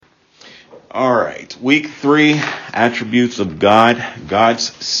All right, week 3, attributes of God,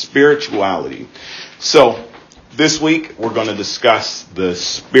 God's spirituality. So this week we're going to discuss the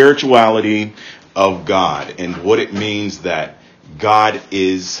spirituality of God and what it means that God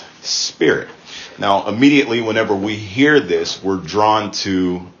is spirit. Now, immediately whenever we hear this, we're drawn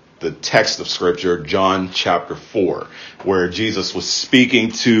to the text of scripture, John chapter 4, where Jesus was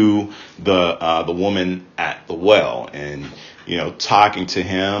speaking to the woman at the well and, talking to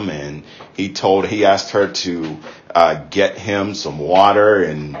him, and he asked her to get him some water,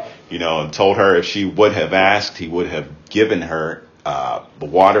 and, told her if she would have asked, he would have given her the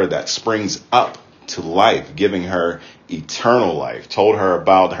water that springs up to life, giving her eternal life. Told her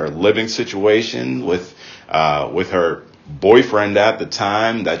about her living situation with her boyfriend at the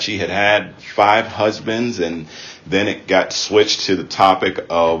time, that she had 5 husbands, and then it got switched to the topic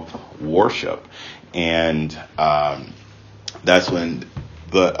of worship. And that's when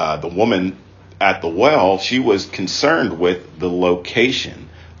the woman at the well, she was concerned with the location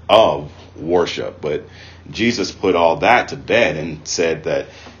of worship. But Jesus put all that to bed and said that,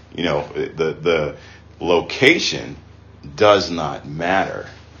 the location does not matter.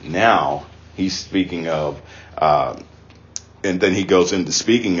 Now he's speaking of, and then he goes into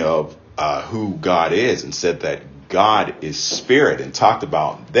speaking of who God is, and said that God is spirit, and talked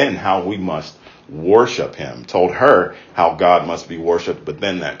about then how we must worship him. Told her how God must be worshiped, but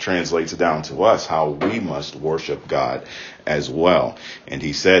then that translates down to us how we must worship God as well. And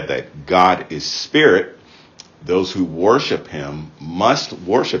he said that God is spirit. Those who worship him must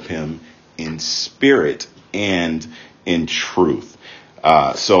worship him in spirit and in truth.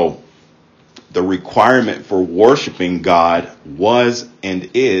 So the requirement for worshiping God was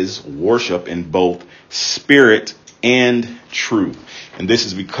and is worship in both spirit and truth. And this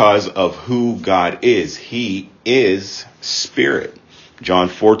is because of who God is. He is spirit. John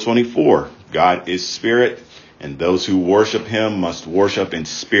 4:24, God is spirit, and those who worship him must worship in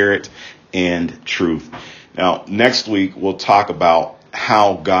spirit and truth. Now, next week, we'll talk about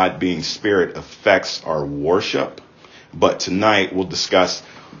how God being spirit affects our worship. But tonight, we'll discuss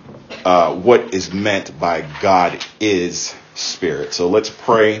what is meant by God is spirit. So let's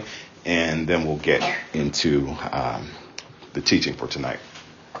pray, and then we'll get into the teaching for tonight.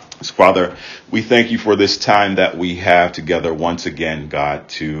 So, Father, we thank you for this time that we have together once again, God,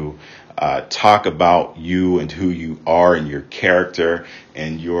 to talk about you and who you are and your character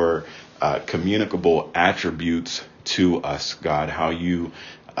and your communicable attributes to us, God, how you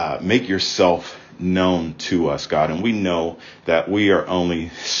make yourself known to us, God. And we know that we are only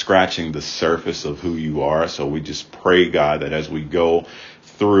scratching the surface of who you are. So we just pray, God, that as we go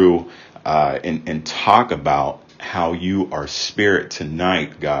through and talk about how you are spirit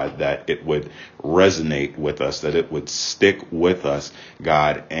tonight, God, that it would resonate with us, that it would stick with us,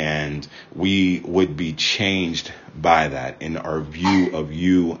 God, and we would be changed by that in our view of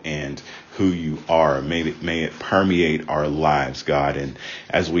you and who you are. May it permeate our lives, God. And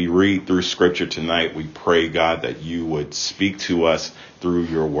as we read through scripture tonight, we pray, God, that you would speak to us through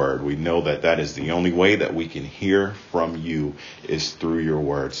your word. We know that that is the only way that we can hear from you is through your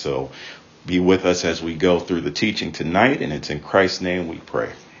word. So be with us as we go through the teaching tonight, and it's in Christ's name we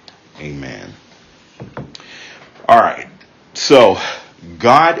pray. Amen. All right. So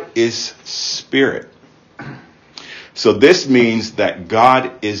God is spirit. So this means that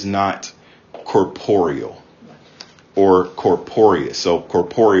God is not corporeal or corporeous. So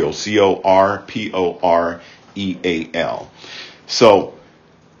corporeal, corporeal. So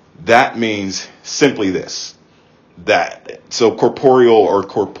that means simply this. So corporeal or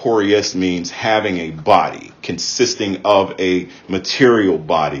corporeous means having a body consisting of a material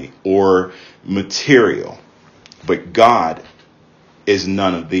body or material. But God is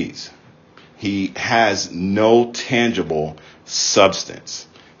none of these. He has no tangible substance.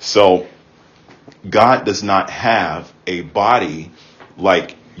 So God does not have a body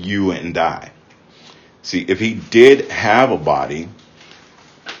like you and I. See, if he did have a body,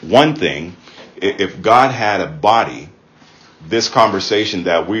 one thing, if God had a body, this conversation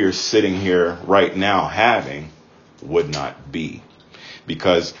that we are sitting here right now having would not be,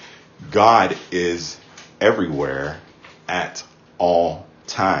 because God is everywhere at all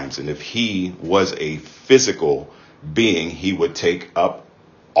times. And if he was a physical being, he would take up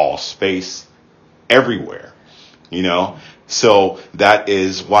all space everywhere, So that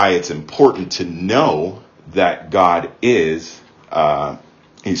is why it's important to know that God is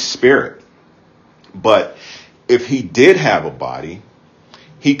his spirit. But if he did have a body,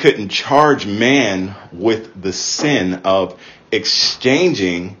 he couldn't charge man with the sin of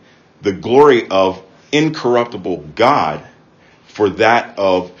exchanging the glory of incorruptible God for that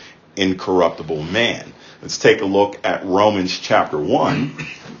of incorruptible man. Let's take a look at Romans chapter 1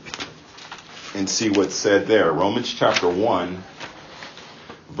 and see what's said there. Romans chapter 1,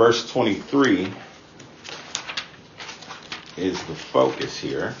 verse 23 is the focus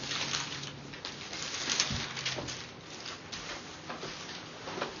here.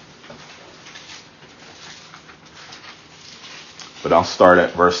 But I'll start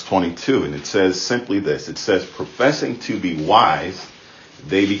at verse 22, and it says simply this. It says, professing to be wise,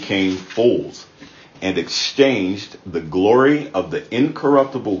 they became fools, and exchanged the glory of the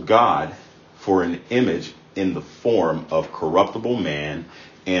incorruptible God for an image in the form of corruptible man,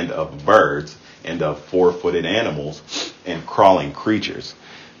 and of birds, and of four-footed animals, and crawling creatures.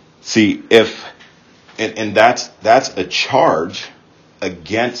 See, and that's a charge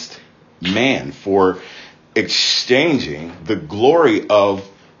against man for exchanging the glory of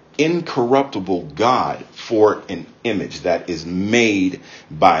incorruptible God for an image that is made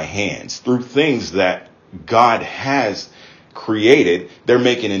by hands. Through things that God has created, they're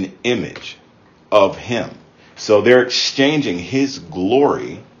making an image of him. So they're exchanging his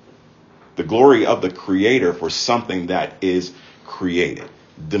glory, the glory of the creator, for something that is created,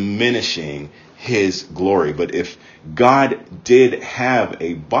 diminishing his glory. But if God did have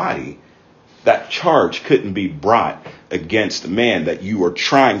a body, that charge couldn't be brought against man, that you are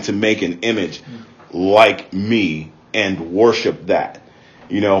trying to make an image like me and worship that,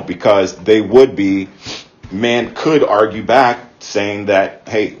 because man could argue back saying that,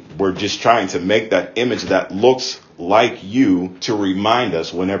 hey, we're just trying to make that image that looks like you to remind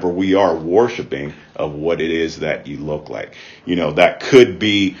us whenever we are worshiping of what it is that you look like. That could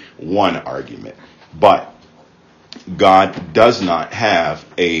be one argument, but God does not have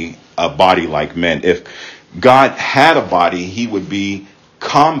a body like men. If God had a body, he would be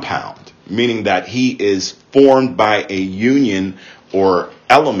compound, meaning that he is formed by a union or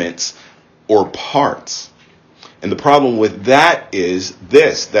elements or parts. And the problem with that is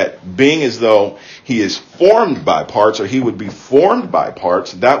this, that being as though he is formed by parts, or he would be formed by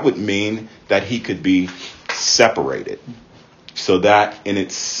parts, that would mean that he could be separated. So that in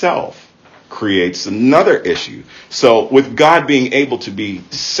itself creates another issue. So with God being able to be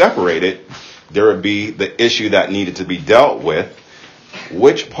separated, there would be the issue that needed to be dealt with.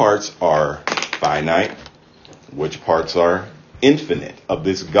 Which parts are finite? Which parts are infinite of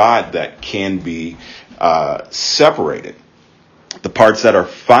this God that can be separated? The parts that are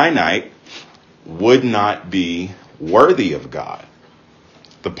finite would not be worthy of God.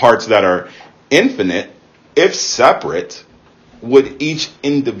 The parts that are infinite, if separate, would each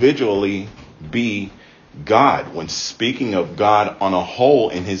individually be God. When speaking of God on a whole,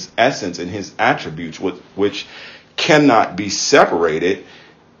 in his essence and his attributes, which cannot be separated,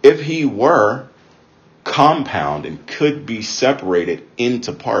 if he were compound and could be separated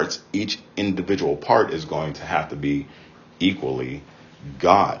into parts, each individual part is going to have to be equally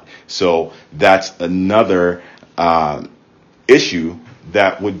God. So that's another issue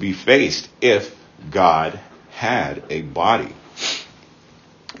that would be faced if God had a body.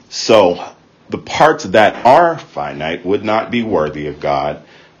 So the parts that are finite would not be worthy of God.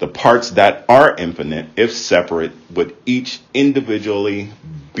 The parts that are infinite, if separate, would each individually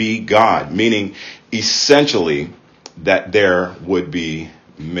be God, meaning essentially that there would be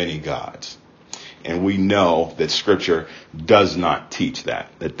many gods. And we know that Scripture does not teach that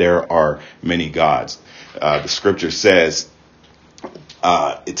there are many gods. The Scripture says,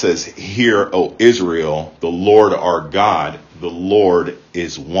 it says, "Hear, O Israel, the Lord our God, the Lord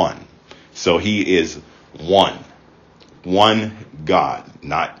is one." So he is one God,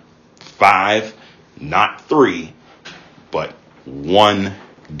 not five, not three, but one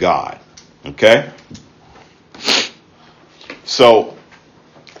God. Okay? So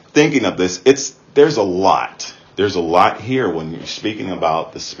thinking of this, there's a lot. There's a lot here when you're speaking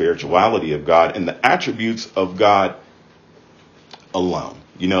about the spirituality of God and the attributes of God alone.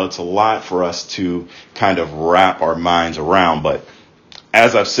 It's a lot for us to kind of wrap our minds around. But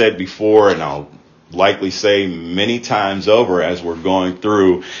as I've said before, and I'll likely say many times over as we're going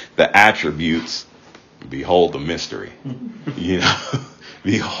through the attributes, behold the mystery.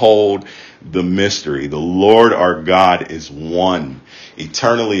 Behold the mystery. The Lord our God is one,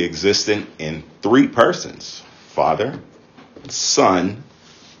 eternally existent in three persons: Father, Son,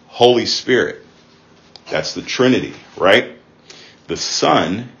 Holy Spirit. That's the Trinity, right? The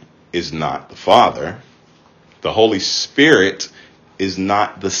Son is not the Father. The Holy Spirit is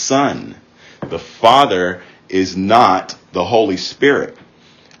not the Son. The Father is not the Holy Spirit.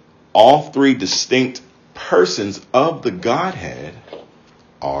 All three distinct persons of the Godhead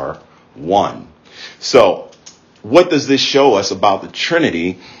are one. So what does this show us about the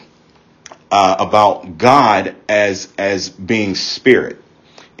Trinity about God as being spirit.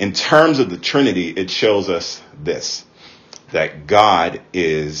 In terms of the Trinity, it shows us this, that God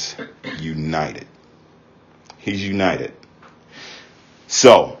is united. He's united.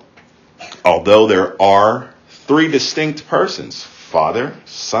 So, although there are three distinct persons, Father,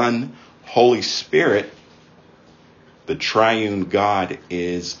 Son, Holy Spirit, the triune God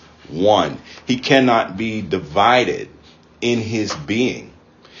is one. He cannot be divided in his being,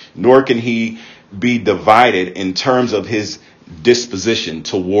 nor can he be divided in terms of his disposition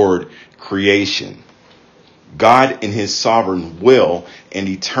toward creation. God, in his sovereign will and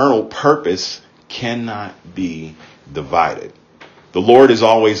eternal purpose, cannot be divided. The Lord is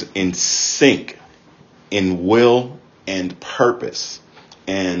always in sync in will and purpose.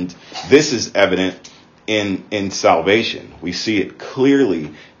 And this is evident in salvation. We see it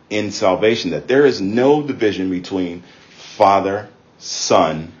clearly in salvation that there is no division between Father,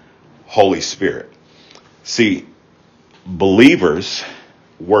 Son, Holy Spirit. See, believers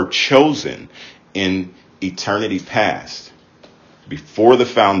were chosen in eternity past, before the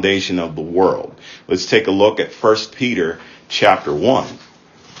foundation of the world. Let's take a look at 1 Peter chapter 1.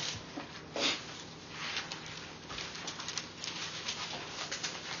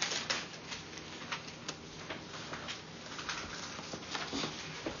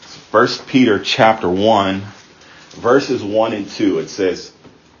 First Peter chapter 1, verses 1 and 2. It says,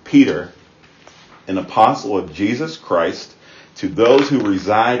 Peter, an apostle of Jesus Christ, to those who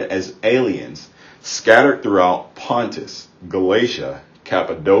reside as aliens, scattered throughout Pontus, Galatia,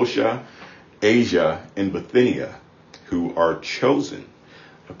 Cappadocia, Asia, and Bithynia, who are chosen,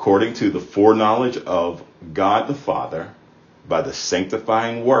 according to the foreknowledge of God the Father, by the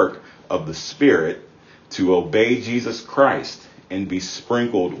sanctifying work of the Spirit, to obey Jesus Christ and be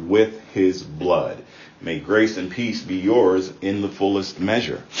sprinkled with his blood. May grace and peace be yours in the fullest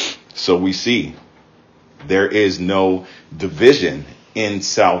measure. So we see there is no division in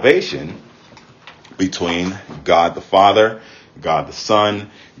salvation between God the Father, God the Son,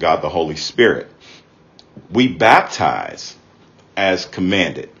 God the Holy Spirit. We baptize as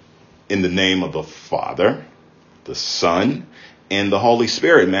commanded in the name of the Father, the Son, and the Holy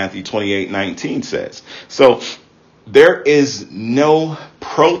Spirit, Matthew 28:19 says. So there is no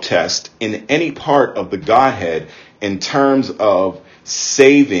protest in any part of the Godhead in terms of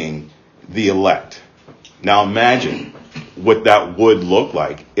saving the elect. Now imagine what that would look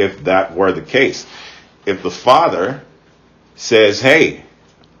like if that were the case. If the Father says, hey,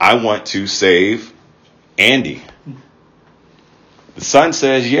 I want to save Andy. The Son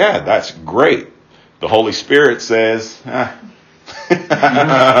says, yeah, that's great. The Holy Spirit says, I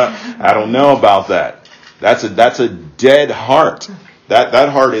don't know about that. That's a dead heart. That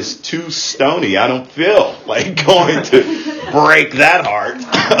heart is too stony. I don't feel like going to break that heart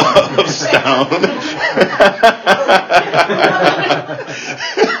of stone.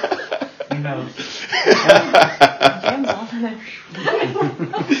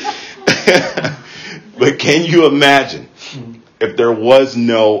 But can you imagine if there was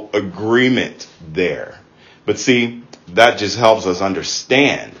no agreement there? But see, that just helps us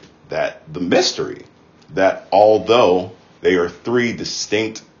understand that the mystery, that although they are three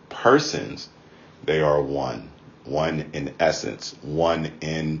distinct persons, they are one. One in essence, one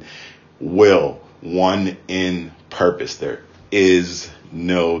in will, one in purpose. There is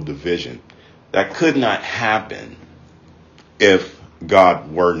no division. That could not happen if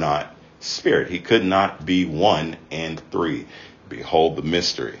God were not spirit. He could not be one and three. Behold the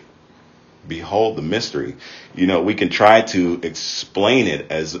mystery. Behold the mystery. You know, we can try to explain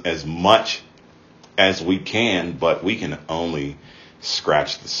it as much as we can, but we can only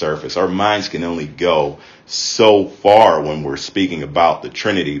scratch the surface. Our minds can only go so far when we're speaking about the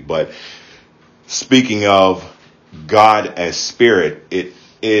Trinity. But speaking of God as spirit, it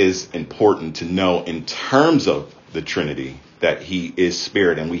is important to know in terms of the Trinity that he is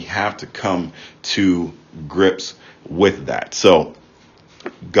spirit, and we have to come to grips with that. So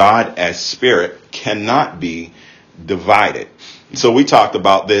God as spirit cannot be divided. So we talked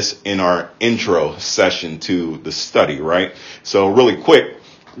about this in our intro session to the study, right? So really quick,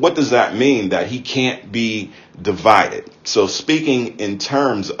 what does that mean that he can't be divided? So speaking in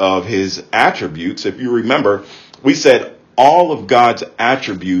terms of his attributes, if you remember, we said all of God's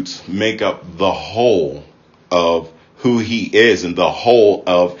attributes make up the whole of who he is and the whole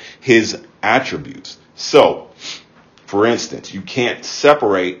of his attributes. So, for instance, you can't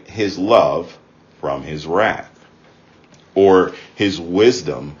separate his love from his wrath, or his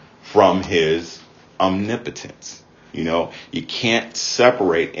wisdom from his omnipotence. You know, you can't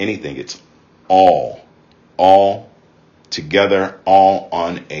separate anything. It's all together all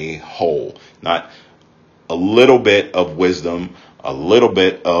on a whole. Not a little bit of wisdom, a little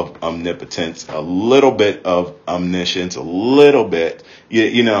bit of omnipotence, a little bit of omniscience, a little bit,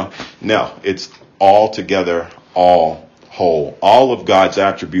 no, it's all together, all whole. All of God's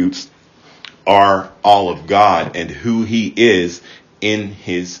attributes are all of God and who he is in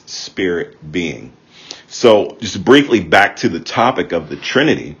his spirit being. So just briefly back to the topic of the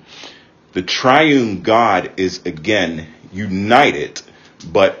Trinity, the triune God is again united,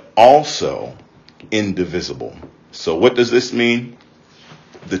 but also indivisible. So what does this mean?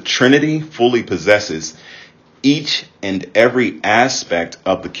 The Trinity fully possesses each and every aspect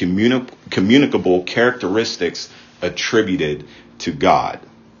of the communicable characteristics attributed to God.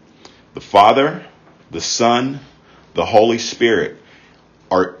 The Father, the Son, the Holy Spirit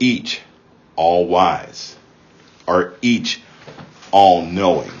are each all wise, are each all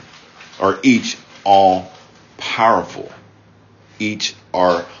knowing, are each all powerful, each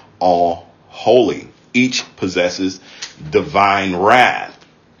are all holy, each possesses divine wrath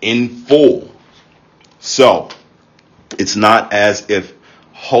in full. So it's not as if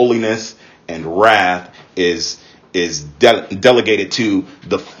holiness and wrath is delegated to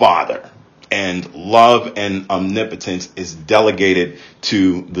the Father, and love and omnipotence is delegated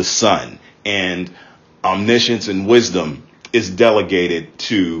to the Son, and omniscience and wisdom is delegated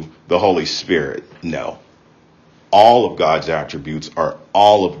to the Holy Spirit. No. All of God's attributes are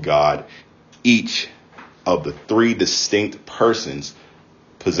all of God. Each of the three distinct persons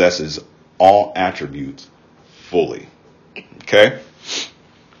possesses all attributes fully. Okay?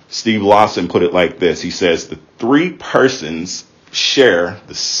 Steve Lawson put it like this. He says, the three persons share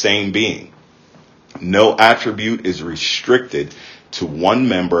the same being. No attribute is restricted to one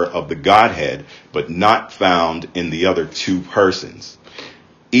member of the Godhead, but not found in the other two persons.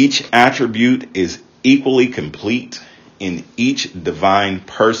 Each attribute is equally complete in each divine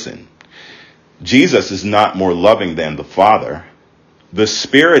person. Jesus is not more loving than the Father. The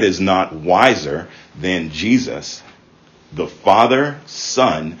Spirit is not wiser than Jesus. The Father,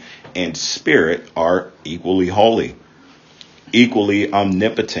 Son, and Spirit are equally holy, equally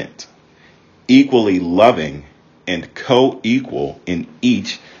omnipotent, equally loving, and co-equal in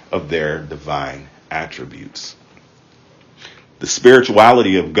each of their divine attributes. The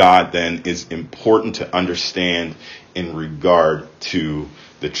spirituality of God, then, is important to understand in regard to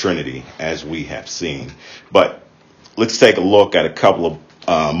the Trinity, as we have seen. But let's take a look at a couple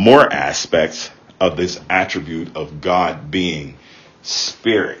of more aspects of this attribute of God being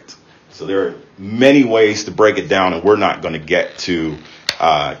spirit. So there are many ways to break it down, and we're not going to get to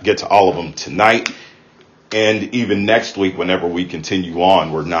all of them tonight. And even next week, whenever we continue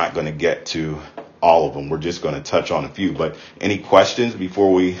on, we're not going to get to all of them. We're just going to touch on a few. But any questions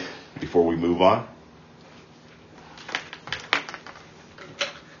before we move on?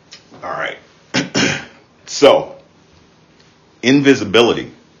 All right. So,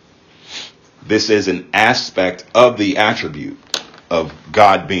 invisibility. This is an aspect of the attribute of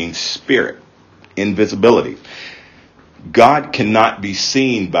God being spirit. Invisibility. God cannot be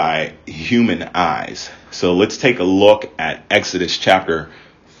seen by human eyes. So let's take a look at Exodus chapter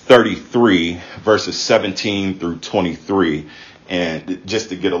 33, verses 17 through 23, and just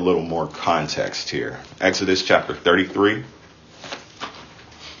to get a little more context here. Exodus chapter 33,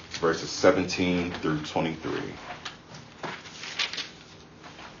 verses 17 through 23.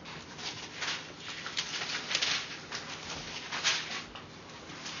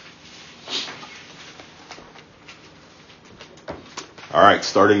 All right,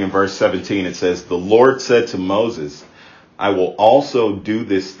 starting in verse 17, it says, "The Lord said to Moses, I will also do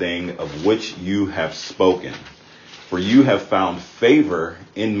this thing of which you have spoken, for you have found favor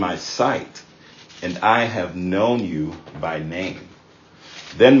in my sight, and I have known you by name."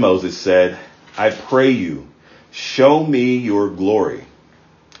 Then Moses said, "I pray you, show me your glory."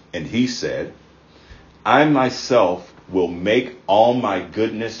 And he said, "I myself will make all my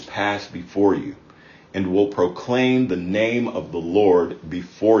goodness pass before you, and will proclaim the name of the Lord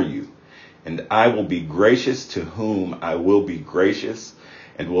before you. And I will be gracious to whom I will be gracious,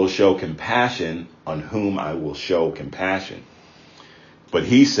 and will show compassion on whom I will show compassion." But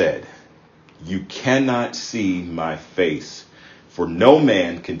he said, "You cannot see my face, for no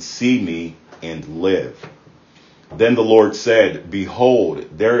man can see me and live." Then the Lord said, "Behold,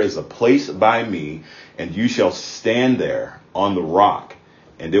 there is a place by me, and you shall stand there on the rock.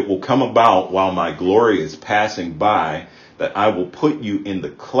 And it will come about while my glory is passing by, that I will put you in the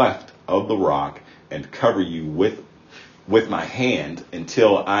cleft of the rock and cover you with my hand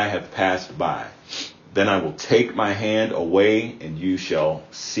until I have passed by. Then I will take my hand away, and you shall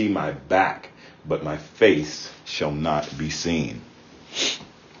see my back, but my face shall not be seen.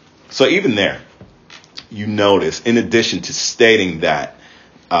 So even there, you notice, in addition to stating that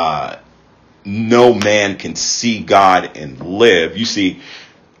no man can see God and live, you see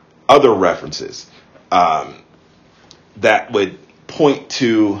other references that would point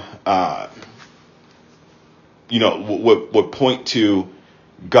to, would point to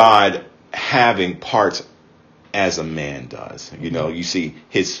God having parts as a man does. You see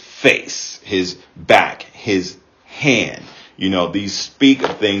his face, his back, his hand. These speak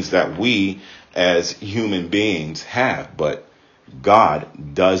of things that we as human beings have, but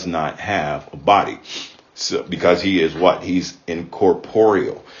God does not have a body. So, because he is what? He's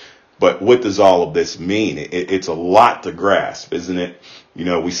incorporeal. But what does all of this mean? It's a lot to grasp, isn't it?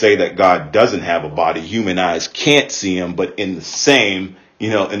 We say that God doesn't have a body. Human eyes can't see him, but in the same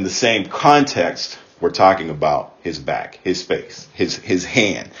context, we're talking about his back, his face, his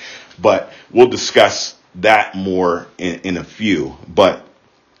hand. But we'll discuss that more in a few. But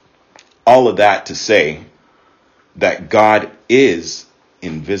all of that to say that God is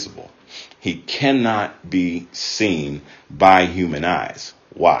invisible. He cannot be seen by human eyes.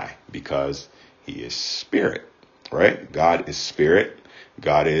 Why? Because he is spirit, right? God is spirit.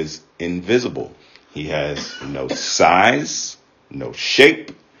 God is invisible. He has no size, no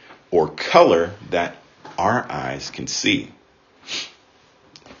shape, or color that our eyes can see.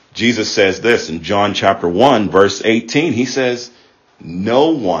 Jesus says this in John chapter 1, verse 18. He says,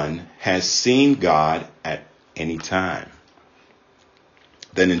 no one has seen God at any time.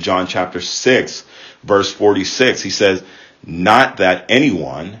 Then in John chapter 6, verse 46, he says, not that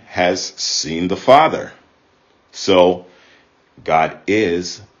anyone has seen the Father. So God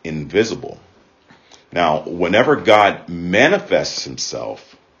is invisible. Now, whenever God manifests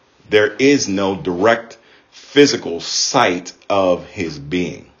himself, there is no direct physical sight of his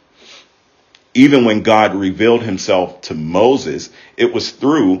being. Even when God revealed himself to Moses, it was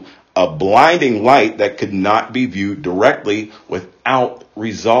through a blinding light that could not be viewed directly without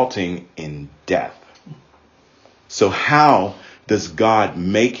resulting in death. So how does God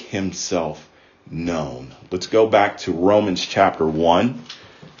make himself known? Let's go back to Romans chapter 1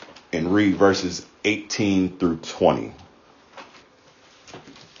 and read verses 18 through 20.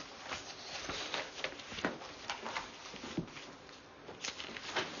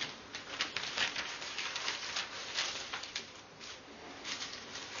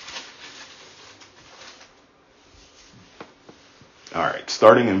 All right,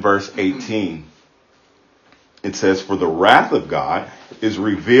 starting in verse 18, it says, for the wrath of God is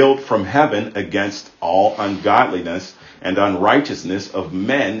revealed from heaven against all ungodliness and unrighteousness of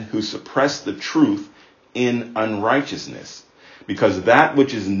men who suppress the truth in unrighteousness, because that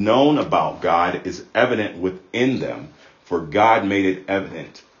which is known about God is evident within them, for God made it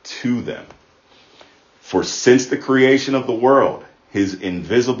evident to them. For since the creation of the world, his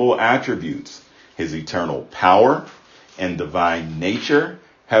invisible attributes, his eternal power and divine nature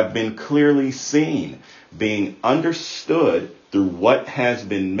have been clearly seen, being understood through what has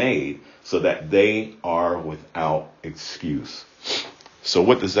been made, so that they are without excuse. So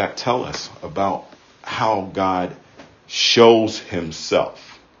what does that tell us about how God shows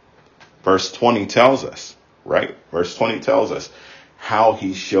himself? Verse 20 tells us, right? Verse 20 tells us how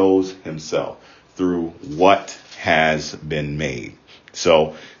he shows himself through what has been made.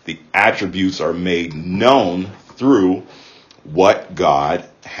 So the attributes are made known through what God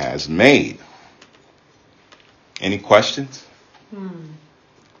has made. Any questions? I'm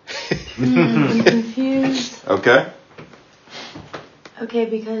confused. Okay. Okay,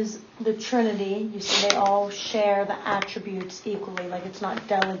 because the Trinity, you said they all share the attributes equally, like it's not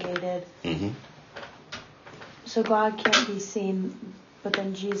delegated. Mm-hmm. So God can't be seen, but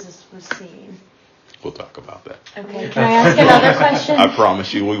then Jesus was seen. We'll talk about that. Okay, can I ask another question? I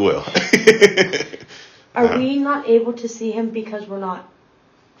promise you we will. Are we not able to see him because we're not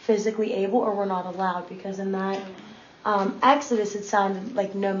physically able, or we're not allowed? Because in that Exodus, it sounded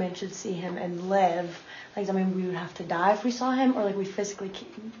like no man should see him and live. Like, I mean, we would have to die if we saw him, or like we physically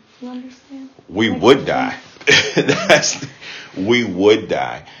can't. You understand? We would die. We would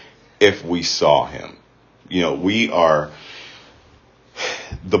die if we saw him. We are,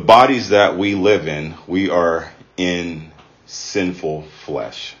 the bodies that we live in, we are in sinful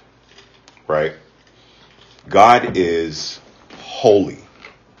flesh, right? God is holy.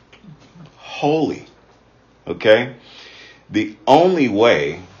 Holy. Okay? The only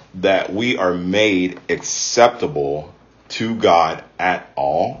way that we are made acceptable to God at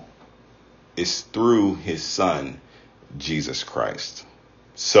all is through his son, Jesus Christ.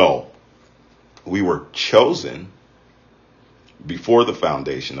 So, we were chosen before the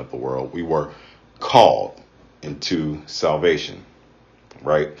foundation of the world. We were called into salvation,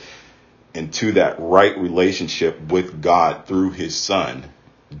 right? Into that right relationship with God through his son,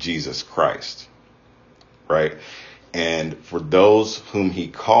 Jesus Christ, right? And for those whom he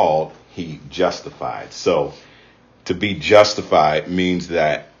called, he justified. So to be justified means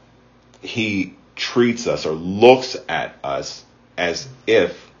that he treats us or looks at us as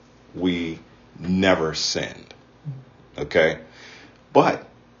if we never sinned. Okay? But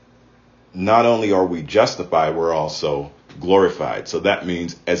not only are we justified, we're also glorified. So that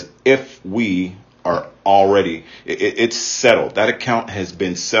means as if we are already, it's settled. That account has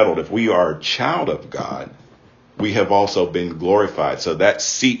been settled. If we are a child of God, we have also been glorified. So that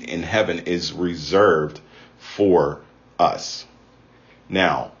seat in heaven is reserved for us.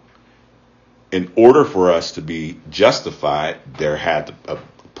 Now, in order for us to be justified, a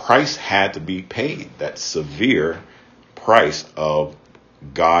price had to be paid. That severe price of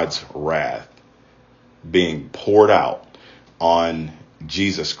God's wrath being poured out on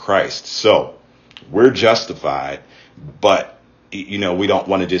Jesus Christ. So we're justified, but we don't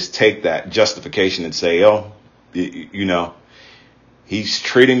want to just take that justification and say, oh, he's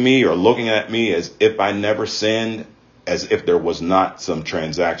treating me or looking at me as if I never sinned, as if there was not some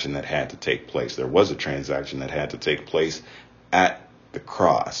transaction that had to take place. There was a transaction that had to take place at the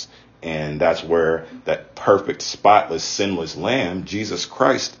cross. And that's where that perfect, spotless, sinless lamb, Jesus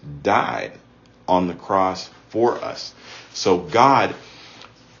Christ, died on the cross for us. So God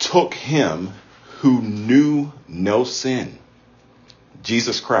took him who knew no sin,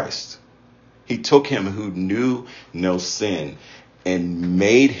 Jesus Christ. He took him who knew no sin and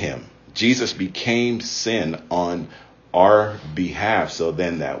made him. Jesus became sin on our behalf, so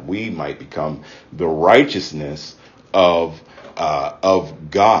then that we might become the righteousness of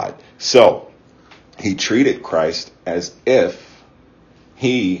God. So he treated Christ as if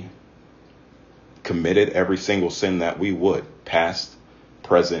he committed every single sin that we would, past,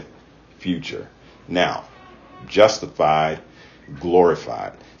 present, future. Now, justified,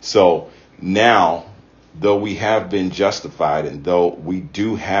 glorified. So now, though we have been justified and though we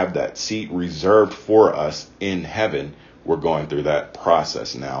do have that seat reserved for us in heaven, we're going through that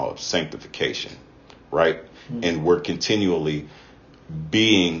process now of sanctification, right? Mm-hmm. And we're continually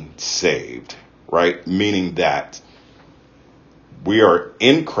being saved, right? Meaning that we are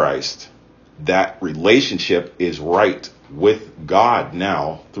in Christ. That relationship is right with God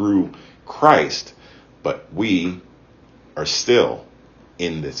now through Christ, but we are still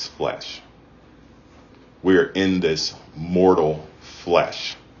in this flesh. We're in this mortal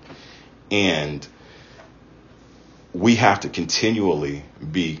flesh. And we have to continually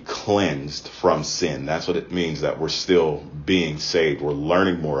be cleansed from sin. That's what it means that we're still being saved. We're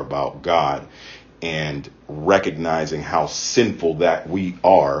learning more about God and recognizing how sinful that we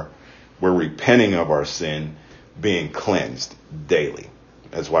are. We're repenting of our sin, being cleansed daily.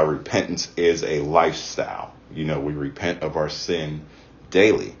 That's why repentance is a lifestyle. We repent of our sin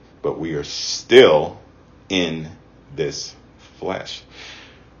daily, but we are still in this flesh.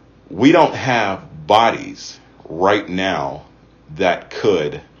 We don't have bodies right now that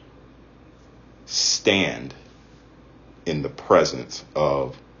could stand in the presence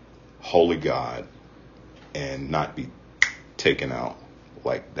of holy God and not be taken out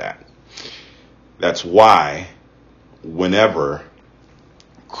like that. That's why whenever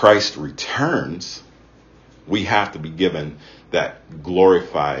Christ returns, we have to be given that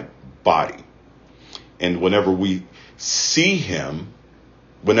glorified body. And whenever we see him,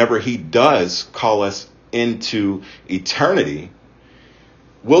 whenever he does call us into eternity,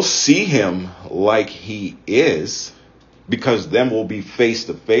 we'll see him like he is, because then we'll be face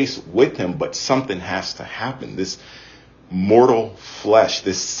to face with him. But something has to happen. This mortal flesh,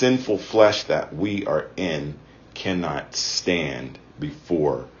 this sinful flesh that we are in, cannot stand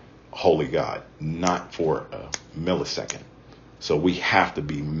before holy God, not for a millisecond. So we have to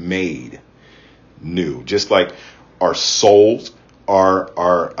be made new, just like our souls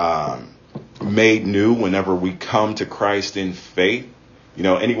are made new whenever we come to Christ in faith.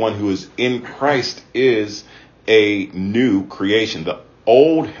 Anyone who is in Christ is a new creation. The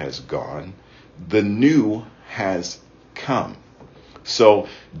old has gone, the new has come. So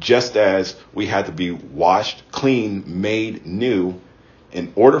just as we had to be washed, clean, made new,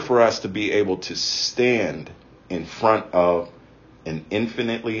 in order for us to be able to stand in front of an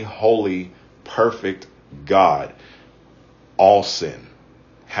infinitely holy, perfect God, all sin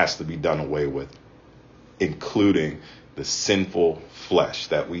has to be done away with, including the sinful flesh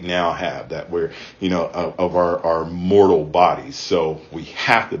that we now have, that we're, of our mortal bodies. So we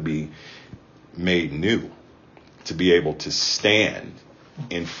have to be made new to be able to stand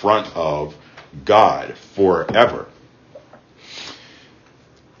in front of God forever.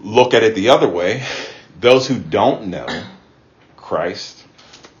 Look at it the other way. Those who don't know Christ,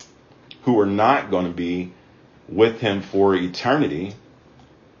 who are not going to be with him for eternity,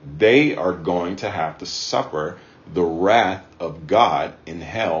 they are going to have to suffer the wrath of God in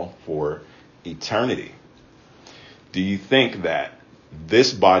hell for eternity. Do you think that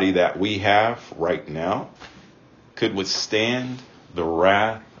this body that we have right now could withstand the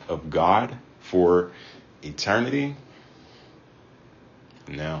wrath of God for eternity?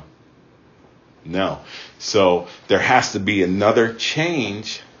 No. So there has to be another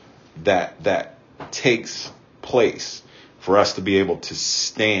change that takes place for us to be able to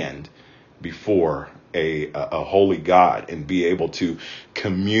stand before a holy God and be able to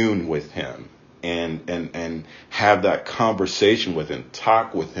commune with him and have that conversation with him,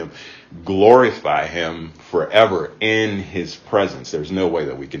 talk with him, glorify him forever in his presence. There's no way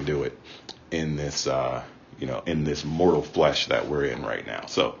that we can do it in this in this mortal flesh that we're in right now.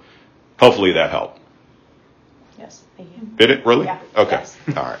 So hopefully that helped. Yes, thank you. Did it really? Yeah. Okay. Yes.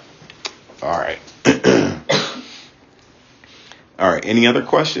 All right. All right. Any other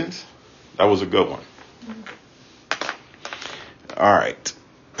questions? That was a good one. All right.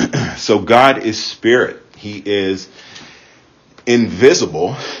 So God is spirit. He is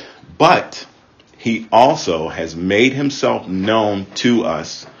invisible, but he also has made himself known to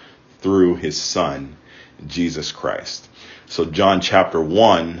us through his son, Jesus Christ. So John chapter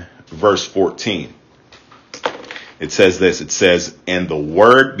 1, verse 14. It says this. It says, "And the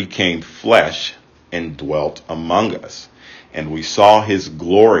Word became flesh and dwelt among us, and we saw his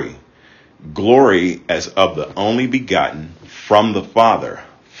glory, glory as of the only begotten from the Father,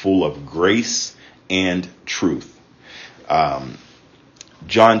 full of grace and truth."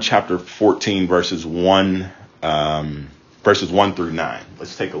 John chapter 14, verses 1 through 9.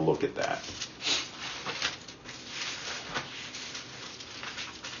 Let's take a look at that.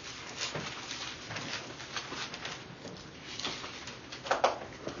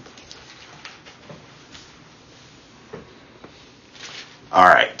 All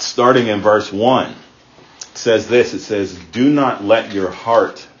right, starting in verse 1, it says this. It says, "Do not let your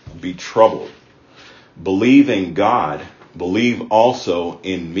heart be troubled. Believe in God, believe also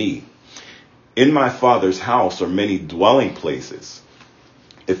in me. In my Father's house are many dwelling places.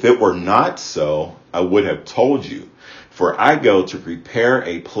 If it were not so, I would have told you, for I go to prepare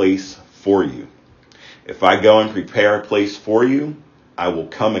a place for you. If I go and prepare a place for you, I will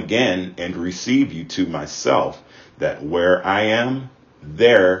come again and receive you to myself, that where I am,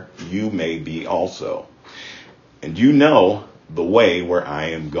 there you may be also. And you know the way where I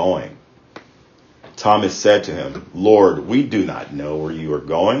am going." Thomas said to him, "Lord, we do not know where you are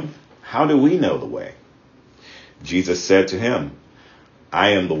going. How do we know the way?" Jesus said to him, "I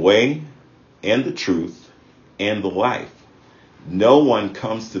am the way and the truth and the life. No one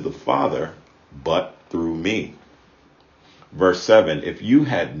comes to the Father but through me." Verse 7, "If you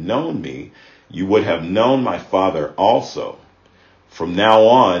had known me, you would have known my Father also. From now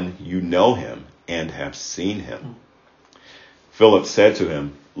on, you know him and have seen him." Philip said to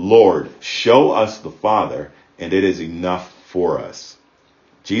him, "Lord, show us the Father, and it is enough for us."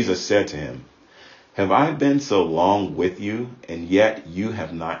 Jesus said to him, "Have I been so long with you, and yet you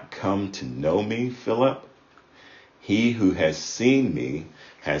have not come to know me, Philip? He who has seen me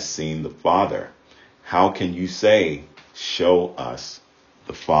has seen the Father. How can you say, 'Show us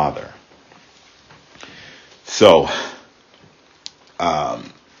the Father'?" So,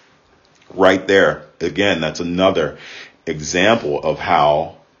 right there, again, that's another example of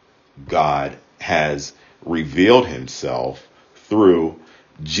how God has revealed himself through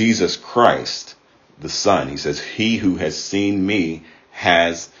Jesus Christ, the Son. He says, "He who has seen me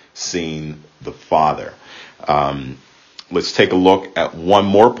has seen the Father." Let's take a look at one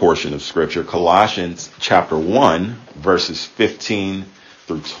more portion of Scripture, Colossians chapter 1, verses 15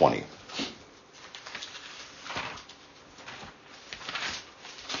 through 20.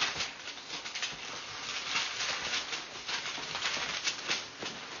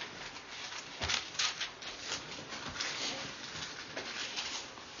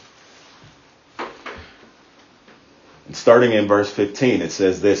 Starting in verse 15, it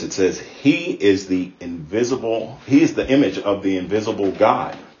says this. It says, he is the image of the invisible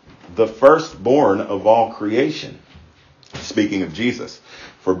God, the firstborn of all creation." Speaking of Jesus.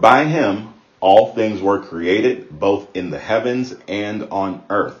 "For by him all things were created, both in the heavens and on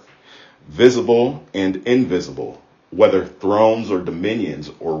earth, visible and invisible, whether thrones or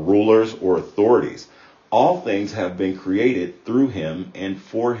dominions or rulers or authorities. All things have been created through him and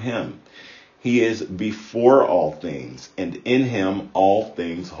for him. He is before all things, and in him all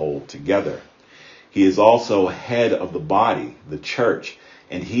things hold together. He is also head of the body, the church,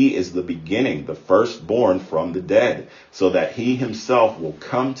 and he is the beginning, the firstborn from the dead, so that he himself will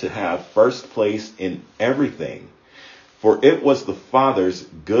come to have first place in everything. For it was the Father's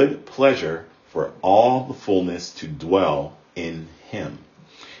good pleasure for all the fullness to dwell in him,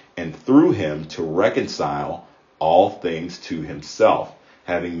 and through him to reconcile all things to himself,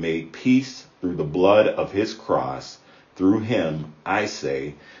 having made peace through the blood of his cross. Through him, I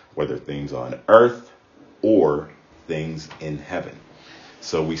say, whether things on earth or things in heaven.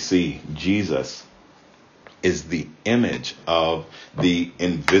 So we see Jesus is the image of the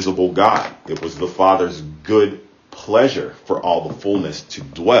invisible God. It was the Father's good pleasure for all the fullness to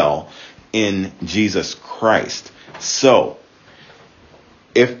dwell in Jesus Christ. So,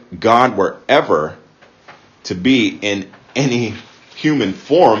 if God were ever to be in any human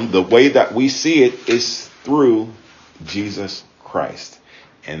form, the way that we see it is through Jesus Christ.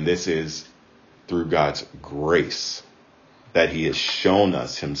 And this is through God's grace that he has shown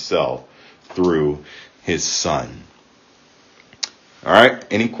us himself through his Son. All right.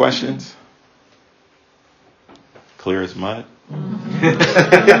 Any questions? Clear as mud?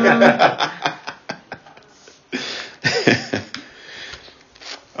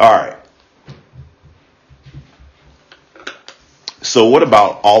 All right. So what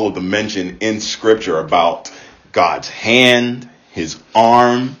about all of the mention in Scripture about God's hand, his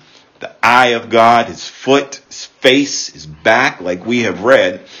arm, the eye of God, his foot, his face, his back, like we have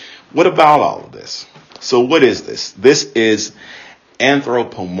read? What about all of this? So what is this? This is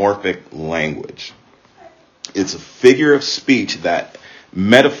anthropomorphic language. It's a figure of speech that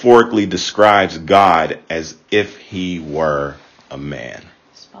metaphorically describes God as if he were a man.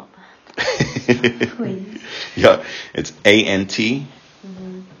 Spell that. Please. Yeah, it's ANTHROPOMORPH.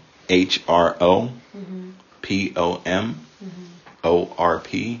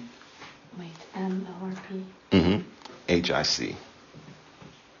 Wait, MORP. HIC.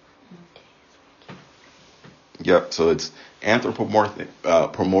 Yep, so it's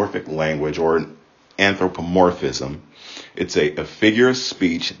anthropomorphic language, or anthropomorphism. It's a figure of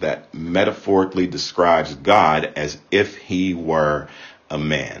speech that metaphorically describes God as if he were a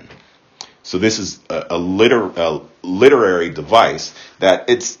man. So this is a literary device that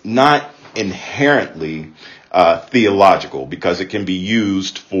it's not inherently theological, because it can be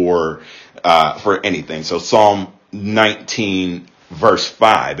used for anything. So Psalm 19 verse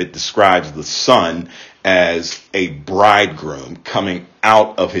 5, it describes the Son as a bridegroom coming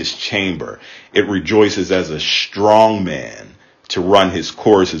out of his chamber. It rejoices as a strong man to run his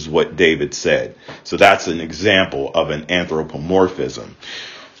course, is what David said. So that's an example of an anthropomorphism.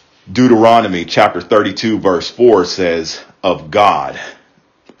 Deuteronomy chapter 32 verse 4 says of God,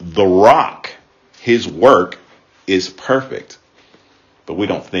 the rock, his work is perfect. But we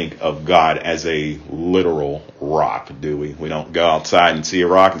don't think of God as a literal rock, do we? We don't go outside and see a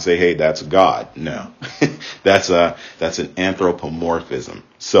rock and say, hey, that's God. No, that's an anthropomorphism.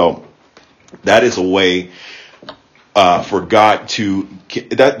 So that is a way for God to,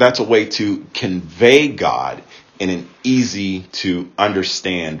 that's a way to convey God in an easy to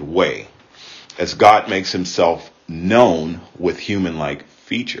understand way, as God makes himself known with human-like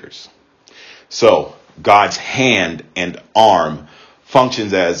features. So God's hand and arm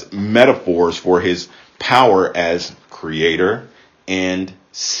functions as metaphors for his power as creator and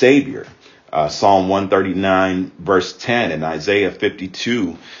savior. Psalm 139 verse 10 and Isaiah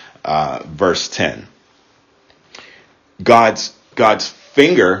 52 verse 10. God's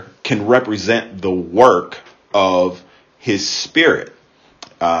finger can represent the work of his spirit.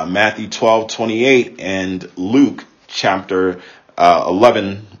 Matthew 12:28 and Luke chapter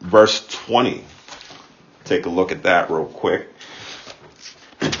 11 verse 20. Take a look at that real quick.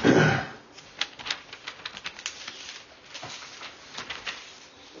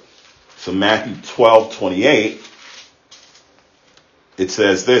 So Matthew 12:28, it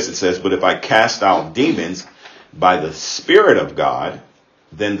says this. It says, but if I cast out demons by the Spirit of God,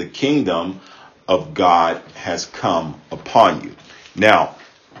 then the kingdom of God has come upon you. Now,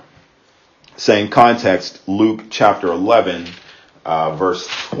 same context, Luke chapter 11, verse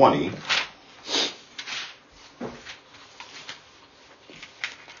 20.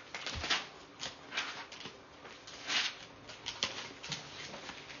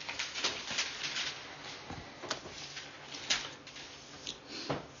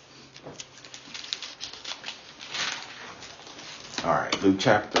 All right, Luke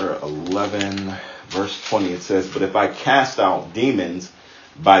chapter 11, verse 20, it says, but if I cast out demons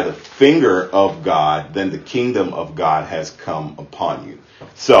by the finger of God, then the kingdom of God has come upon you.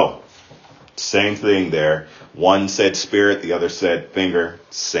 So, Same thing there. One said spirit, the other said finger.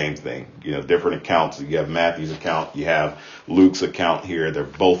 Same thing. Different accounts. You have Matthew's account, you have Luke's account here. They're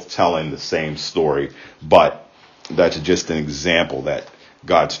both telling the same story, but that's just an example that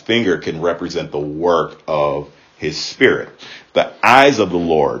God's finger can represent the work of his spirit. The eyes of the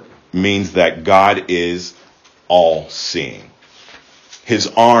Lord means that God is all-seeing. His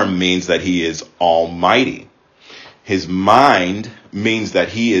arm means that he is almighty. His mind means that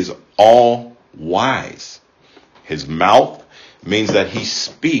he is all-wise. His mouth means that he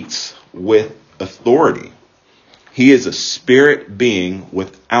speaks with authority. He is a spirit being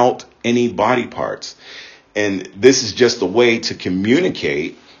without any body parts. And this is just a way to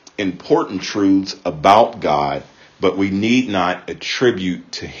communicate important truths about God, but we need not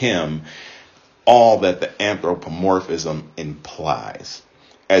attribute to him all that the anthropomorphism implies,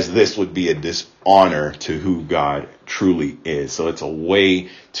 as this would be a dishonor to who God truly is. So it's a way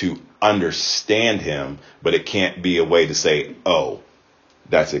to understand him, but it can't be a way to say, oh,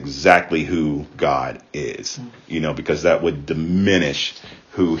 that's exactly who God is, because that would diminish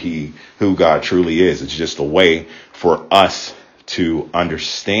who God truly is. It's just a way for us to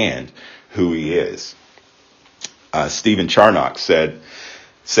understand who he is. Stephen Charnock said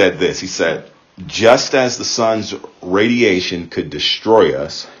this. He said, just as the sun's radiation could destroy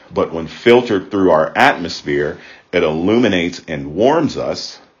us, but when filtered through our atmosphere, it illuminates and warms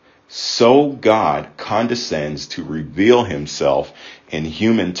us, so God condescends to reveal himself in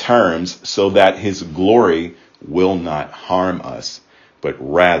human terms so that his glory will not harm us, but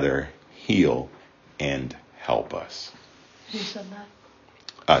rather heal and help us. Who said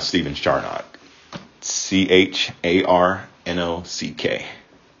that? Stephen Charnock. Charnock.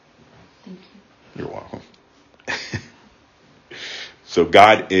 Thank you. You're welcome. So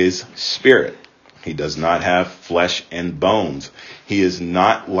God is spirit. He does not have flesh and bones. He is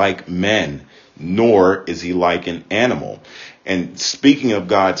not like men, nor is he like an animal. And speaking of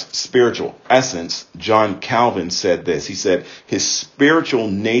God's spiritual essence, John Calvin said this. He said, his spiritual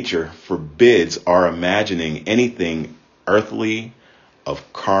nature forbids our imagining anything earthly,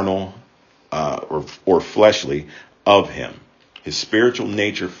 of carnal, or fleshly of him. His spiritual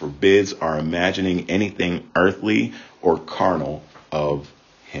nature forbids our imagining anything earthly or carnal of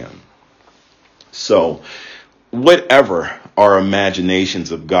him. So, whatever our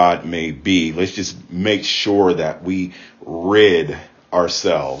imaginations of God may be, let's just make sure that we rid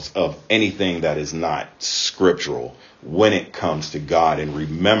ourselves of anything that is not scriptural when it comes to God, and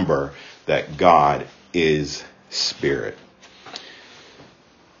remember that God is spirit.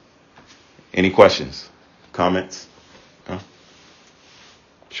 Any questions? Comments? Huh?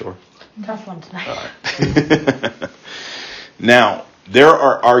 Sure. Tough one tonight. All right. Now, there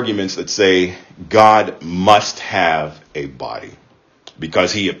are arguments that say God must have a body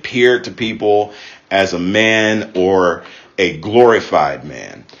because he appeared to people as a man or a glorified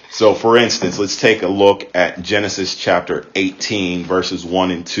man. So, for instance, let's take a look at Genesis chapter 18, verses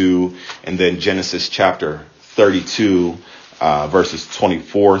 1 and 2, and then Genesis chapter 32, verses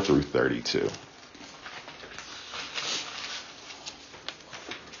 24 through 32.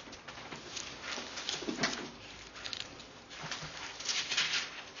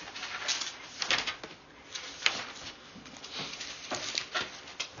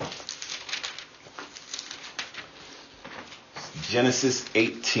 Genesis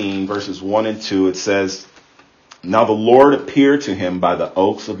 18, verses 1 and 2, it says, now the Lord appeared to him by the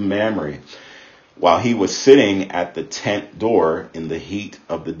oaks of Mamre, while he was sitting at the tent door in the heat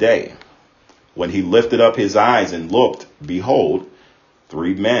of the day. When he lifted up his eyes and looked, behold,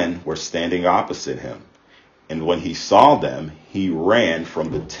 3 men were standing opposite him. And when he saw them, he ran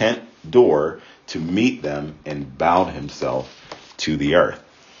from the tent door to meet them and bowed himself to the earth.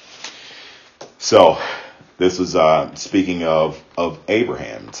 So, this was speaking of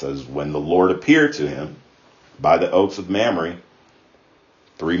Abraham. It says, when the Lord appeared to him by the oaks of Mamre,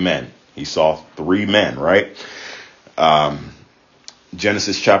 3 men. He saw 3 men, right?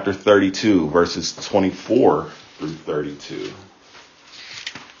 Genesis chapter 32, verses 24 through 32.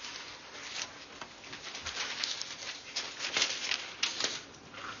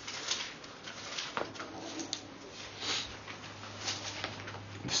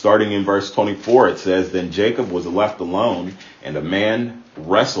 Starting in verse 24, it says, then Jacob was left alone, and a man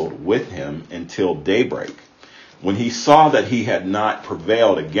wrestled with him until daybreak. When he saw that he had not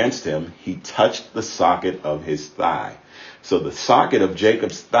prevailed against him, he touched the socket of his thigh. So the socket of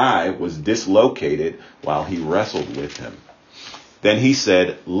Jacob's thigh was dislocated while he wrestled with him. Then he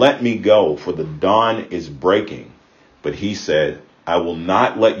said, let me go, for the dawn is breaking. But he said, I will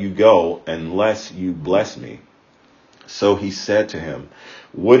not let you go unless you bless me. So he said to him,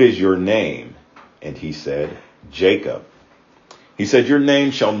 "What is your name?" And he said, "Jacob." He said, "Your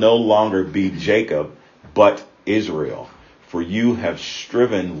name shall no longer be Jacob, but Israel, for you have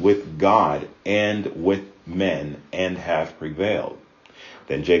striven with God and with men and have prevailed."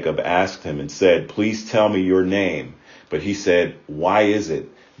 Then Jacob asked him and said, "Please tell me your name." But he said, "Why is it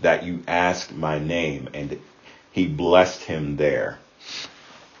that you ask my name?" And he blessed him there.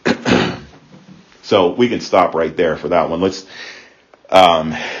 So we can stop right there for that one. Let's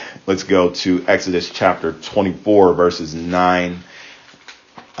go to Exodus chapter 24, verses 9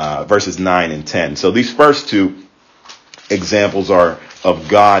 and 10. So these first two examples are of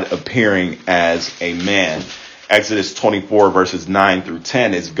God appearing as a man. Exodus 24, verses 9 through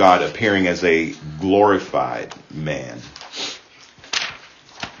 10 is God appearing as a glorified man.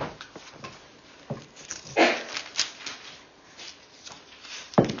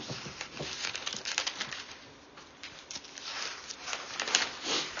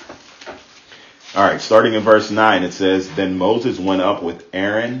 All right, starting in verse 9, it says, "Then Moses went up with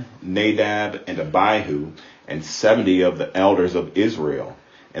Aaron, Nadab, and Abihu, and 70 of the elders of Israel.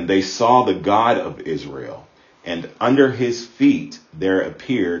 And they saw the God of Israel. And under his feet there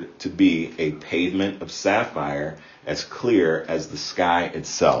appeared to be a pavement of sapphire, as clear as the sky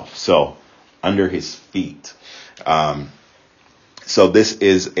itself." So, under his feet. So this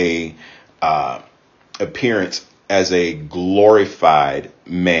is a appearance as a glorified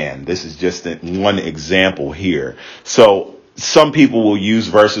man. This is just one example here. So some people will use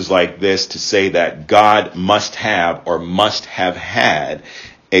verses like this to say that God must have or must have had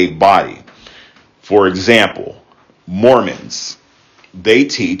a body. For example, Mormons, they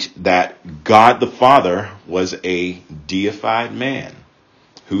teach that God the Father was a deified man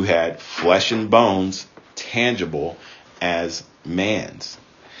who had flesh and bones tangible as man's,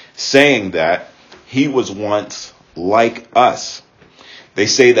 saying that he was once like us. They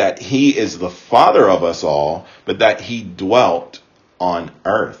say that he is the father of us all, but that he dwelt on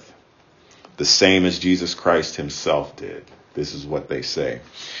earth, the same as Jesus Christ himself did. This is what they say.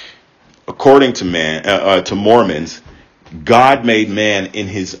 According to Mormons, God made man in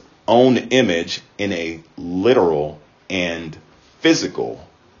his own image in a literal and physical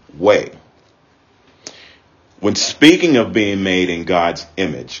way. When speaking of being made in God's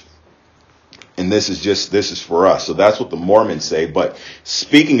image, and this is for us. So that's what the Mormons say. But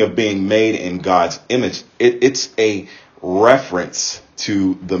speaking of being made in God's image, it's a reference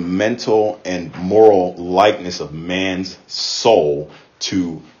to the mental and moral likeness of man's soul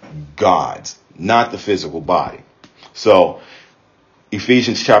to God's, not the physical body. So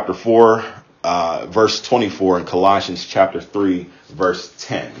Ephesians chapter 4, verse 24, and Colossians chapter 3, verse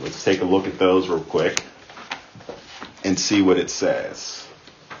 10. Let's take a look at those real quick and see what it says,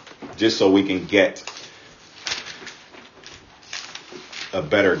 just so we can get a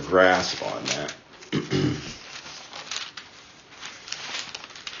better grasp on that.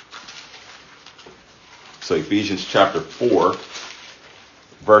 So Ephesians chapter 4,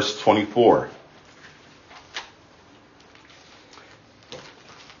 verse 24.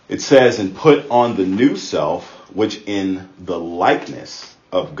 It says, "And put on the new self, which in the likeness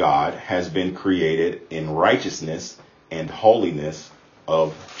of God has been created in righteousness and holiness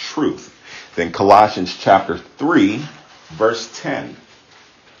of truth." Then Colossians chapter 3, verse 10.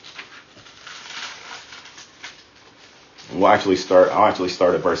 I'll actually start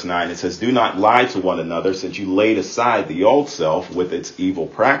at verse 9. It says, "Do not lie to one another, since you laid aside the old self with its evil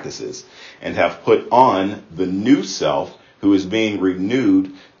practices, and have put on the new self, who is being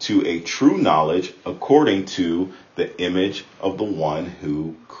renewed to a true knowledge according to the image of the one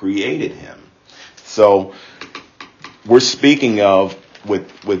who created him." So we're speaking of with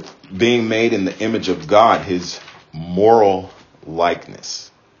being made in the image of God, his moral likeness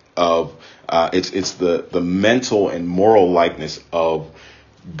of it's the mental and moral likeness of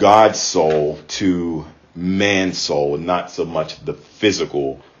God's soul to man's soul, and not so much the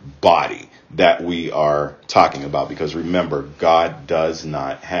physical body that we are talking about. Because remember, God does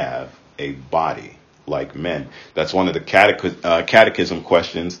not have a body like men. That's one of the catechism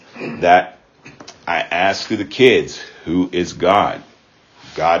questions that I ask to the kids. Who is God?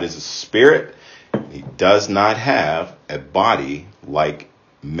 God is a spirit. He does not have a body like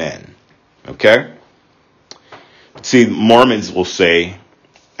men. Okay? See, Mormons will say,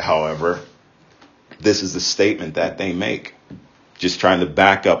 however, this is the statement that they make, just trying to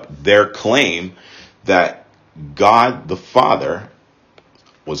back up their claim that God the Father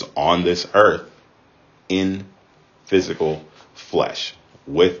was on this earth in physical flesh,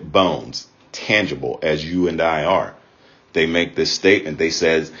 with bones, tangible as you and I are. They make this statement. They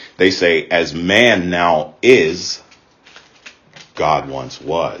say, as man now is, God once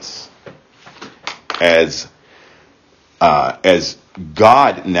was. As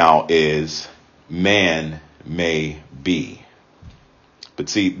God now is, man may be. But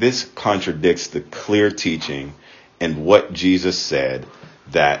see, this contradicts the clear teaching and what Jesus said,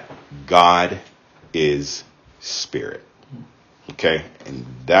 that God is spirit. Okay? And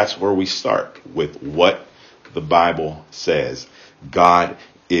that's where we start with what the Bible says. God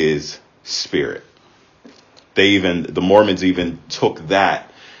is spirit. The Mormons even took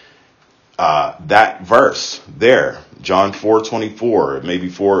that verse there, John 4:24, maybe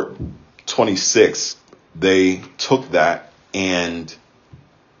 4:26. They took that and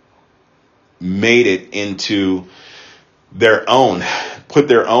made it into their own, put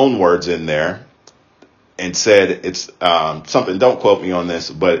their own words in there and said it's something, don't quote me on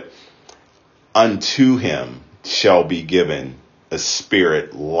this, but unto him shall be given a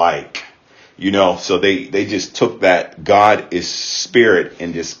spirit like, so they just took that God is spirit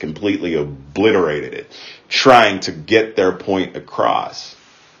and just completely obliterated it, trying to get their point across,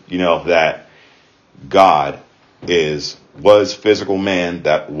 that God was physical man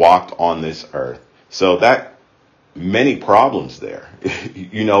that walked on this earth. So that many problems there.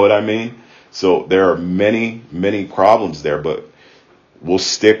 You know what I mean? So there are many, many problems there, but we'll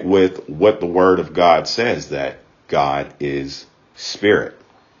stick with what the Word of God says, that God is spirit.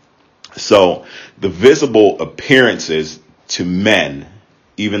 So the visible appearances to men,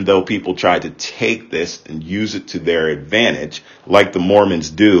 even though people try to take this and use it to their advantage, like the Mormons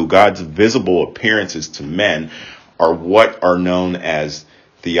do, God's visible appearances to men are what are known as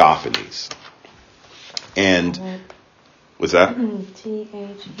theophanies. And what's that?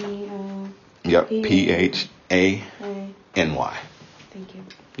 T-H-E-O. Yep, P-H-A-N-Y. Thank you.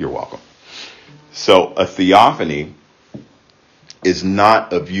 You're welcome. So a theophany is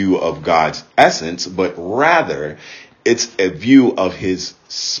not a view of God's essence, but rather it's a view of his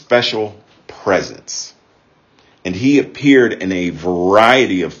special presence. And he appeared in a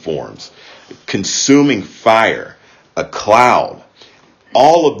variety of forms, consuming fire, a cloud,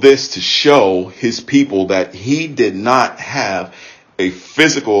 all of this to show his people that he did not have a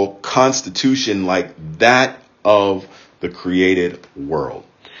physical constitution like that of the created world.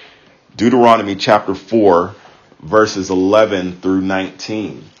 Deuteronomy chapter 4, verses 11 through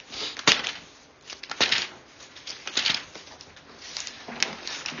 19.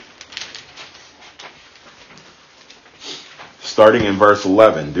 Starting in verse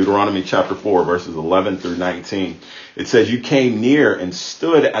 11, Deuteronomy chapter 4, verses 11 through 19. It says, "You came near and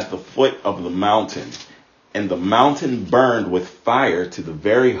stood at the foot of the mountain, and the mountain burned with fire to the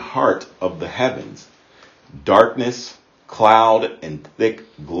very heart of the heavens, darkness, cloud, and thick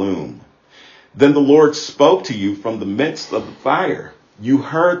gloom. Then the Lord spoke to you from the midst of the fire. You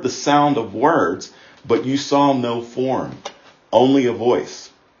heard the sound of words, but you saw no form, only a voice.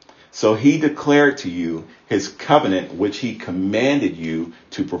 So he declared to you his covenant, which he commanded you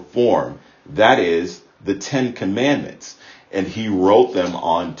to perform, that is, the 10 Commandments, and he wrote them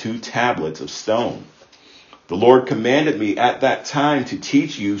on 2 tablets of stone. The Lord commanded me at that time to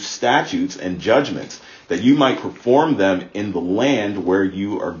teach you statutes and judgments, that you might perform them in the land where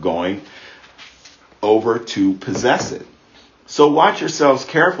you are going over to possess it. So watch yourselves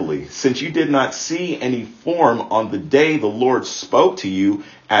carefully, since you did not see any form on the day the Lord spoke to you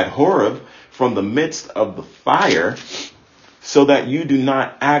at Horeb from the midst of the fire, so that you do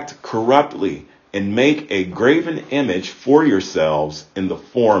not act corruptly and make a graven image for yourselves in the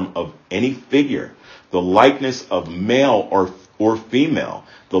form of any figure, the likeness of male or female,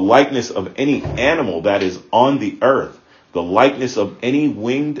 the likeness of any animal that is on the earth, the likeness of any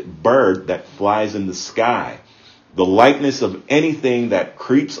winged bird that flies in the sky, the likeness of anything that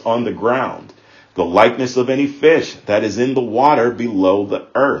creeps on the ground, the likeness of any fish that is in the water below the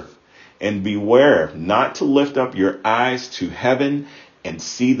earth. And beware not to lift up your eyes to heaven and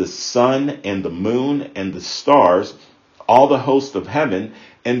see the sun and the moon and the stars, all the host of heaven,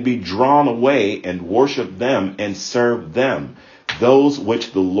 and be drawn away and worship them and serve them, those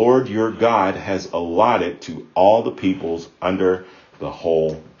which the Lord your God has allotted to all the peoples under the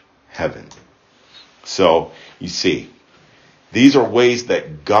whole heaven." So you see, these are ways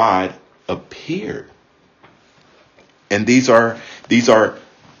that God appeared. And these are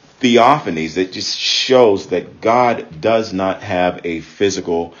theophanies that just shows that God does not have a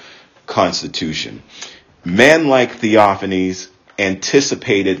physical constitution. Man-like theophanies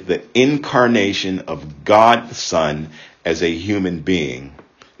anticipated the incarnation of God the Son as a human being,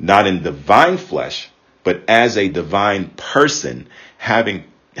 not in divine flesh, but as a divine person, having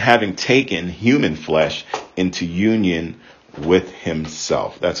taken human flesh into union with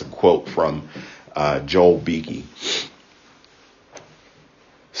himself. That's a quote from Joel Beeke.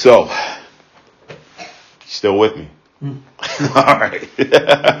 So, still with me? All right.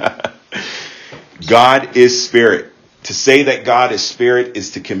 God is spirit. To say that God is spirit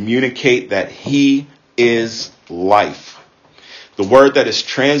is to communicate that he is life. The word that is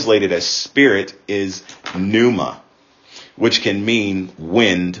translated as spirit is pneuma, which can mean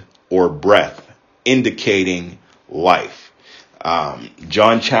wind or breath, indicating life.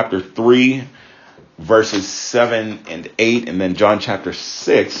 John chapter 3, verses 7 and 8, and then John chapter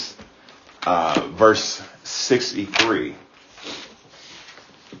 6, verse 63.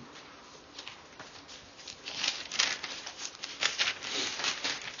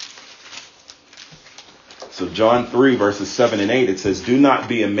 So John 3, verses 7 and 8, it says, "Do not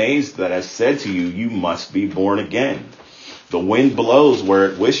be amazed that I said to you, you must be born again. The wind blows where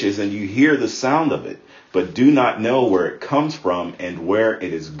it wishes, and you hear the sound of it, but do not know where it comes from and where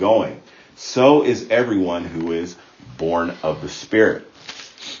it is going. So is everyone who is born of the Spirit."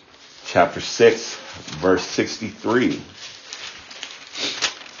 Chapter 6, verse 63.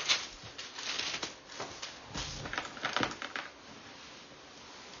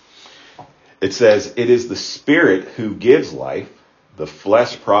 It says, "It is the Spirit who gives life. The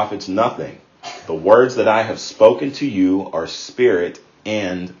flesh profits nothing. The words that I have spoken to you are spirit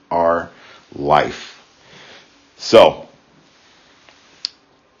and are life." So,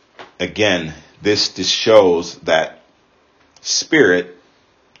 again, this just shows that spirit,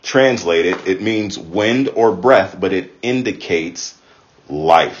 translated, it means wind or breath, but it indicates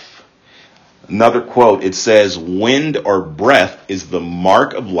life. Another quote, it says, "Wind or breath is the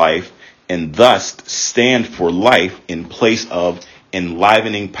mark of life and thus stand for life in place of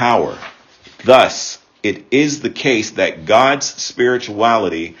enlivening power. Thus, it is the case that God's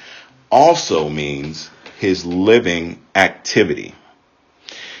spirituality also means his living activity."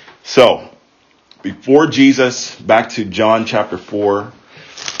 So, before Jesus, back to John chapter 4,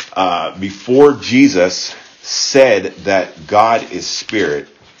 before Jesus said that God is spirit,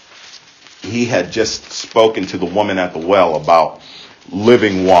 he had just spoken to the woman at the well about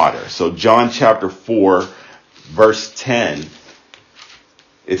living water. So John chapter 4, verse 10,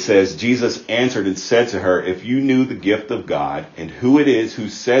 it says, "Jesus answered and said to her, if you knew the gift of God and who it is who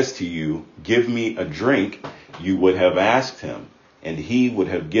says to you, 'Give me a drink,' you would have asked him, and he would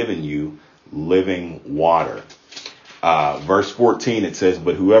have given you living water." Verse 14, it says,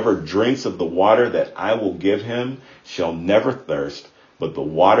 "But whoever drinks of the water that I will give him shall never thirst, but the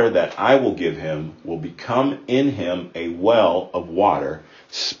water that I will give him will become in him a well of water,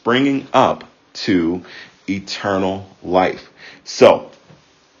 springing up to eternal life." So,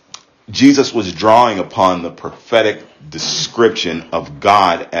 Jesus was drawing upon the prophetic description of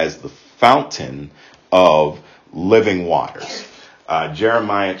God as the fountain of living waters.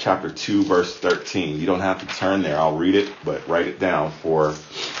 Jeremiah chapter 2, verse 13. You don't have to turn there. I'll read it, but write it down for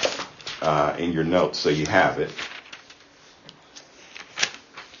in your notes so you have it.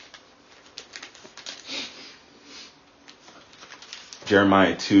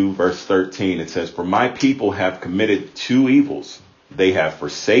 Jeremiah 2, verse 13. It says, "For my people have committed two evils. They have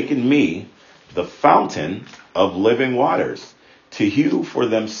forsaken me, the fountain of living waters, to hew for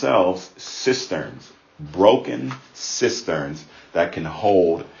themselves cisterns, broken cisterns that can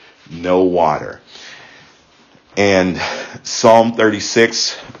hold no water." And Psalm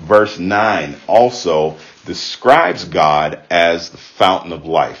 36, verse 9 also describes God as the fountain of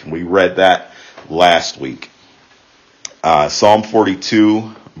life. We read that last week. Psalm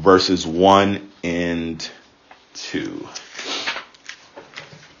 42, verses 1 and 2.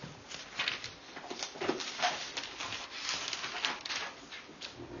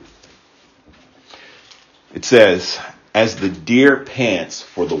 It says, "As the deer pants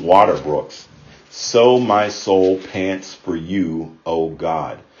for the water brooks, so my soul pants for you, O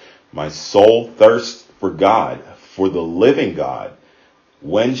God. My soul thirsts for God, for the living God.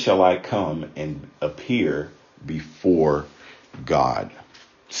 When shall I come and appear before God?"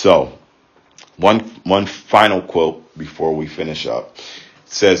 So, one final quote before we finish up.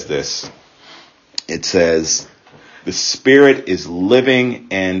 It says this. It says, "The Spirit is living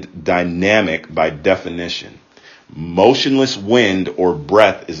and dynamic by definition. Motionless wind or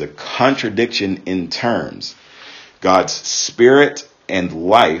breath is a contradiction in terms. God's Spirit and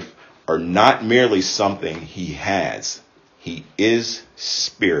life are not merely something he has. He is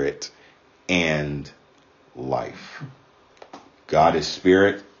Spirit and life." God is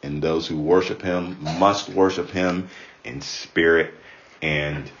spirit, and those who worship him must worship him in spirit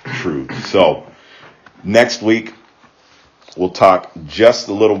and truth. So, next week, we'll talk just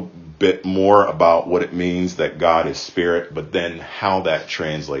a little bit more about what it means that God is spirit, but then how that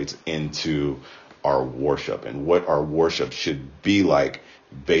translates into our worship and what our worship should be like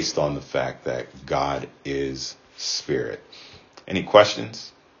based on the fact that God is spirit. Any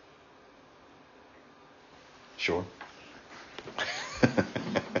questions? Sure.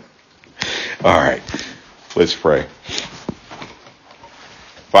 All right, let's pray.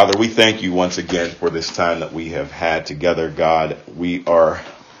 Father, we thank you once again for this time that we have had together, God. We are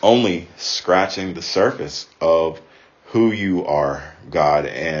only scratching the surface of who you are, God.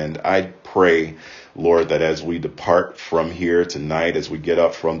 And I pray, Lord, that as we depart from here tonight, as we get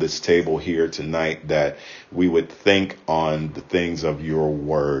up from this table here tonight, that we would think on the things of your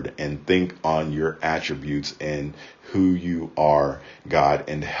word and think on your attributes and who you are, God,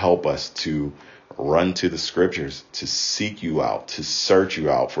 and help us to run to the scriptures, to seek you out, to search you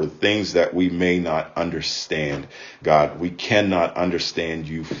out for things that we may not understand. God, we cannot understand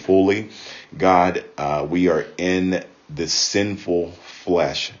you fully. God, we are in the sinful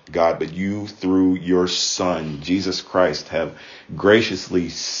flesh, God, but you through your son, Jesus Christ, have graciously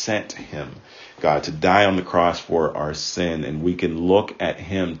sent him, God, to die on the cross for our sin. And we can look at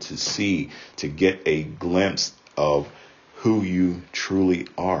him to see, to get a glimpse of who you truly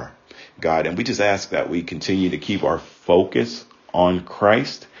are, God. And we just ask that we continue to keep our focus on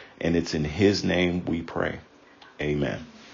Christ. And it's in his name we pray. Amen.